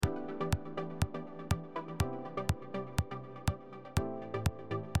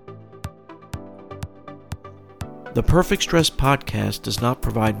The Perfect Stress podcast does not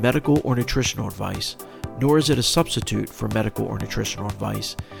provide medical or nutritional advice, nor is it a substitute for medical or nutritional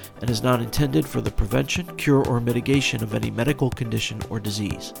advice, and is not intended for the prevention, cure, or mitigation of any medical condition or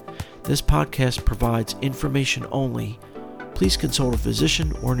disease. This podcast provides information only. Please consult a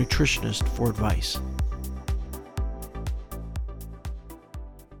physician or nutritionist for advice.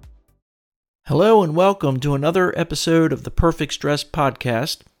 Hello and welcome to another episode of the Perfect Stress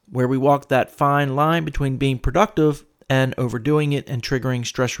podcast, where we walk that fine line between being productive and overdoing it and triggering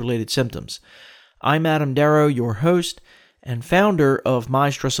stress-related symptoms. I'm Adam Darrow, your host and founder of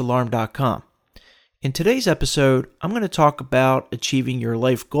MyStressAlarm.com. In today's episode, I'm going to talk about achieving your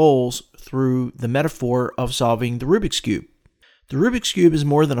life goals through the metaphor of solving the Rubik's Cube. The Rubik's Cube is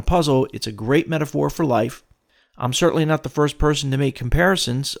more than a puzzle. It's a great metaphor for life. I'm certainly not the first person to make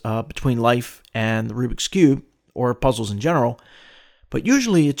comparisons between life and the Rubik's Cube, or puzzles in general, but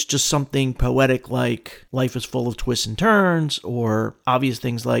usually it's just something poetic like life is full of twists and turns, or obvious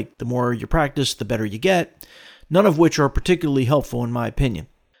things like the more you practice, the better you get, none of which are particularly helpful in my opinion.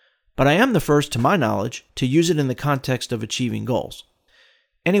 But I am the first, to my knowledge, to use it in the context of achieving goals.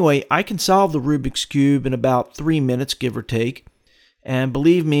 Anyway, I can solve the Rubik's Cube in about 3 minutes, give or take, and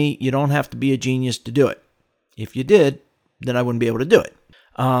believe me, you don't have to be a genius to do it. If you did, then I wouldn't be able to do it.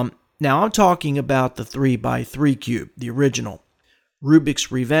 Now I'm talking about the 3x3 cube, the original.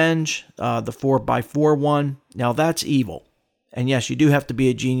 Rubik's Revenge, the 4x4 one. Now that's evil. And yes, you do have to be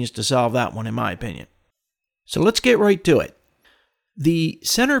a genius to solve that one, in my opinion. So let's get right to it. The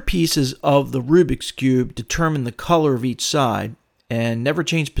centerpieces of the Rubik's Cube determine the color of each side and never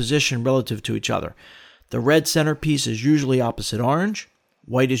change position relative to each other. The red centerpiece is usually opposite orange,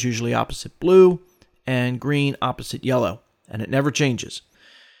 white is usually opposite blue, and green opposite yellow, and it never changes.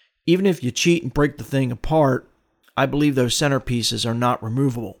 Even if you cheat and break the thing apart, I believe those centerpieces are not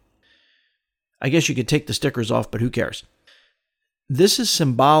removable. I guess you could take the stickers off, but who cares? This is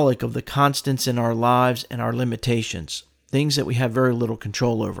symbolic of the constants in our lives and our limitations, things that we have very little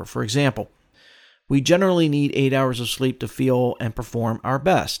control over. For example, we generally need 8 hours of sleep to feel and perform our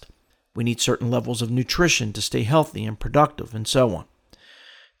best. We need certain levels of nutrition to stay healthy and productive, and so on.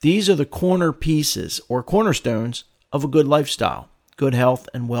 These are the corner pieces or cornerstones of a good lifestyle, good health,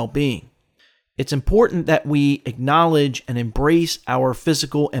 and well-being. It's important that we acknowledge and embrace our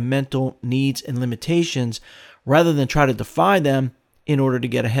physical and mental needs and limitations rather than try to defy them in order to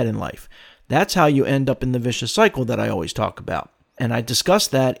get ahead in life. That's how you end up in the vicious cycle that I always talk about. And I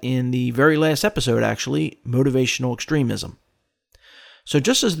discussed that in the very last episode, actually, motivational extremism. So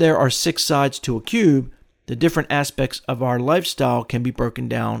just as there are 6 sides to a cube, the different aspects of our lifestyle can be broken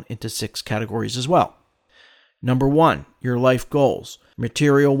down into 6 categories as well. Number 1, your life goals.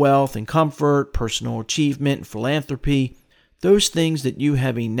 Material wealth and comfort, personal achievement and philanthropy, those things that you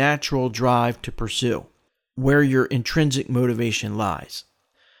have a natural drive to pursue, where your intrinsic motivation lies.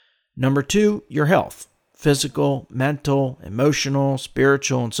 Number 2, your health. Physical, mental, emotional,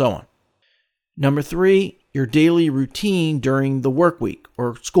 spiritual, and so on. Number 3, your daily routine during the work week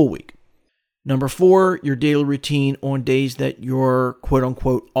or school week. Number 4, your daily routine on days that you're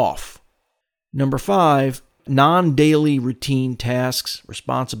quote-unquote off. Number 5, non-daily routine tasks,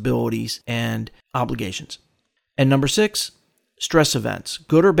 responsibilities, and obligations. And number 6, stress events,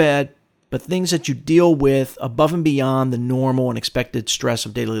 good or bad, but things that you deal with above and beyond the normal and expected stress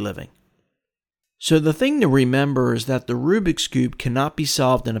of daily living. So the thing to remember is that the Rubik's Cube cannot be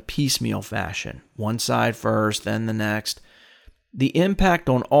solved in a piecemeal fashion, one side first, then the next. The impact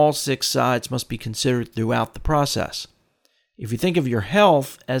on all 6 sides must be considered throughout the process. If you think of your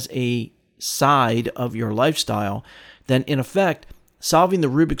health as a side of your lifestyle, then in effect, solving the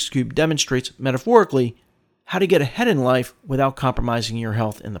Rubik's Cube demonstrates, metaphorically, how to get ahead in life without compromising your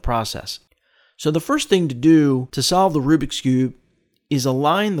health in the process. So the first thing to do to solve the Rubik's Cube is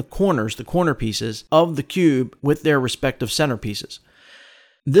align the corners, the corner pieces of the cube with their respective centerpieces.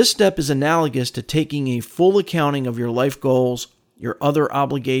 This step is analogous to taking a full accounting of your life goals, your other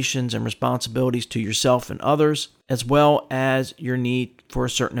obligations and responsibilities to yourself and others, as well as your need for a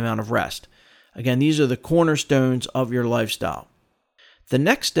certain amount of rest. Again, these are the cornerstones of your lifestyle. The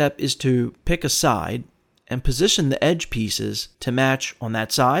next step is to pick a side and position the edge pieces to match on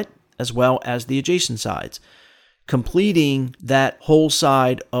that side, as well as the adjacent sides, completing that whole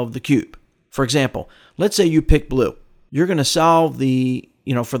side of the cube. For example, let's say you pick blue. You're going to solve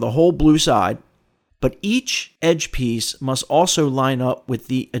for the whole blue side, but each edge piece must also line up with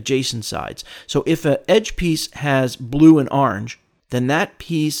the adjacent sides. So if an edge piece has blue and orange, then that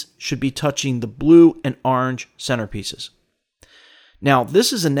piece should be touching the blue and orange centerpieces. Now,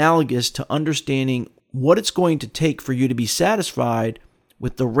 this is analogous to understanding what it's going to take for you to be satisfied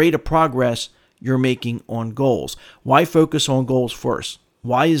with the rate of progress you're making on goals. Why focus on goals first?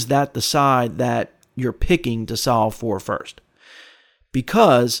 Why is that the side that you're picking to solve for first?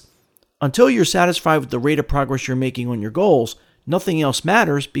 Because until you're satisfied with the rate of progress you're making on your goals, nothing else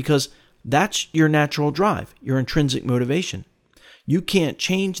matters, because that's your natural drive, your intrinsic motivation. You can't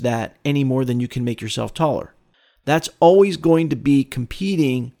change that any more than you can make yourself taller. That's always going to be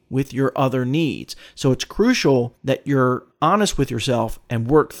competing with your other needs. So it's crucial that you're honest with yourself and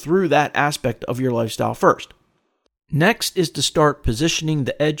work through that aspect of your lifestyle first. Next is to start positioning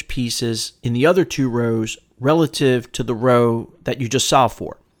the edge pieces in the other two rows relative to the row that you just solved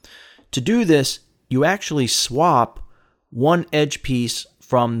for. To do this, you actually swap one edge piece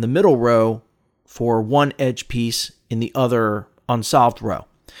from the middle row for one edge piece in the other unsolved row.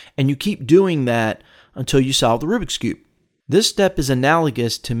 And you keep doing that until you solve the Rubik's Cube. This step is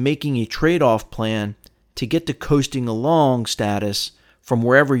analogous to making a trade-off plan to get to coasting along status from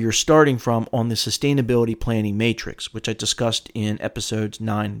wherever you're starting from on the sustainability planning matrix, which I discussed in episodes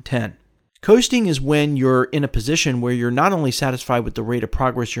 9 and 10. Coasting is when you're in a position where you're not only satisfied with the rate of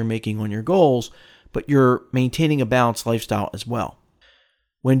progress you're making on your goals, but you're maintaining a balanced lifestyle as well.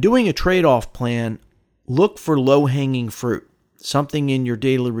 When doing a trade-off plan, look for low-hanging fruit, something in your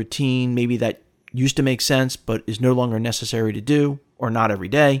daily routine, maybe that used to make sense but is no longer necessary to do, or not every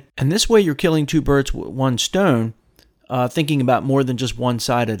day. And this way you're killing two birds with one stone, thinking about more than just one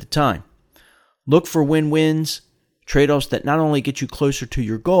side at a time. Look for win-wins, trade-offs that not only get you closer to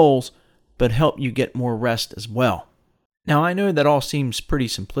your goals, but help you get more rest as well. Now, I know that all seems pretty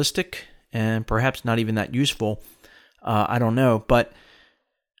simplistic and perhaps not even that useful. I don't know, but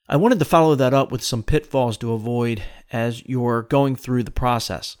I wanted to follow that up with some pitfalls to avoid as you're going through the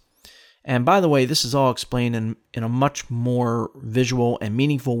process. And by the way, this is all explained in a much more visual and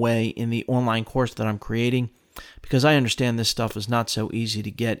meaningful way in the online course that I'm creating, because I understand this stuff is not so easy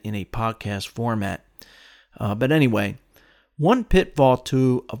to get in a podcast format. But anyway, one pitfall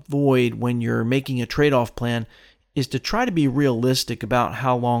to avoid when you're making a trade-off plan is to try to be realistic about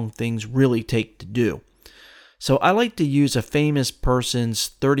how long things really take to do. So I like to use a famous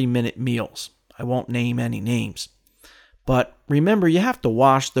person's 30-minute meals. I won't name any names. But remember, you have to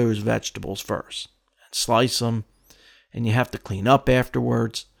wash those vegetables first and slice them, and you have to clean up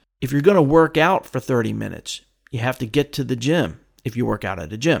afterwards. If you're going to work out for 30 minutes, you have to get to the gym if you work out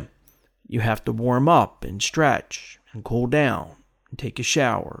at a gym. You have to warm up and stretch and cool down and take a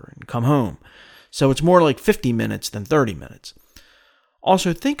shower and come home. So it's more like 50 minutes than 30 minutes.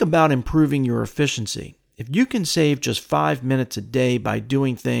 Also, think about improving your efficiency. If you can save just 5 minutes a day by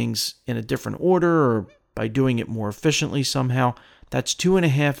doing things in a different order or by doing it more efficiently somehow, that's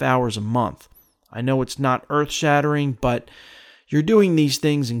 2.5 hours a month. I know it's not earth-shattering, but you're doing these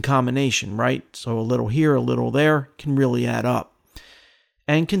things in combination, right? So a little here, a little there can really add up.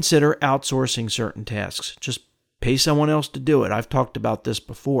 And consider outsourcing certain tasks. Just pay someone else to do it. I've talked about this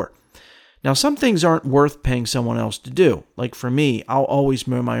before. Now, some things aren't worth paying someone else to do. Like for me, I'll always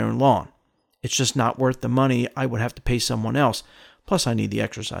mow my own lawn. It's just not worth the money I would have to pay someone else. Plus, I need the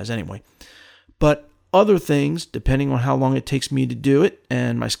exercise anyway. But other things, depending on how long it takes me to do it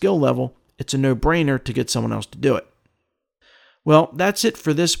and my skill level, it's a no-brainer to get someone else to do it. Well, that's it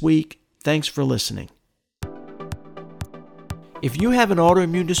for this week. Thanks for listening. If you have an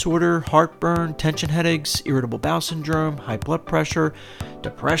autoimmune disorder, heartburn, tension headaches, irritable bowel syndrome, high blood pressure,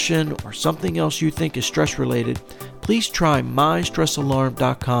 depression, or something else you think is stress-related, please try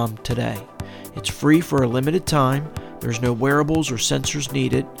MyStressAlarm.com today. It's free for a limited time. There's no wearables or sensors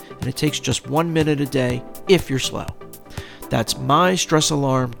needed, and it takes just 1 minute a day if you're slow. That's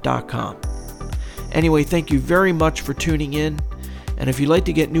MyStressAlarm.com. Anyway, thank you very much for tuning in, and if you'd like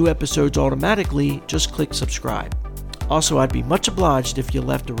to get new episodes automatically, just click subscribe. Also, I'd be much obliged if you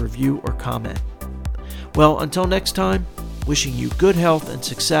left a review or comment. Well, until next time, wishing you good health and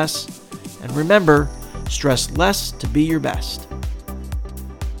success, and remember, stress less to be your best.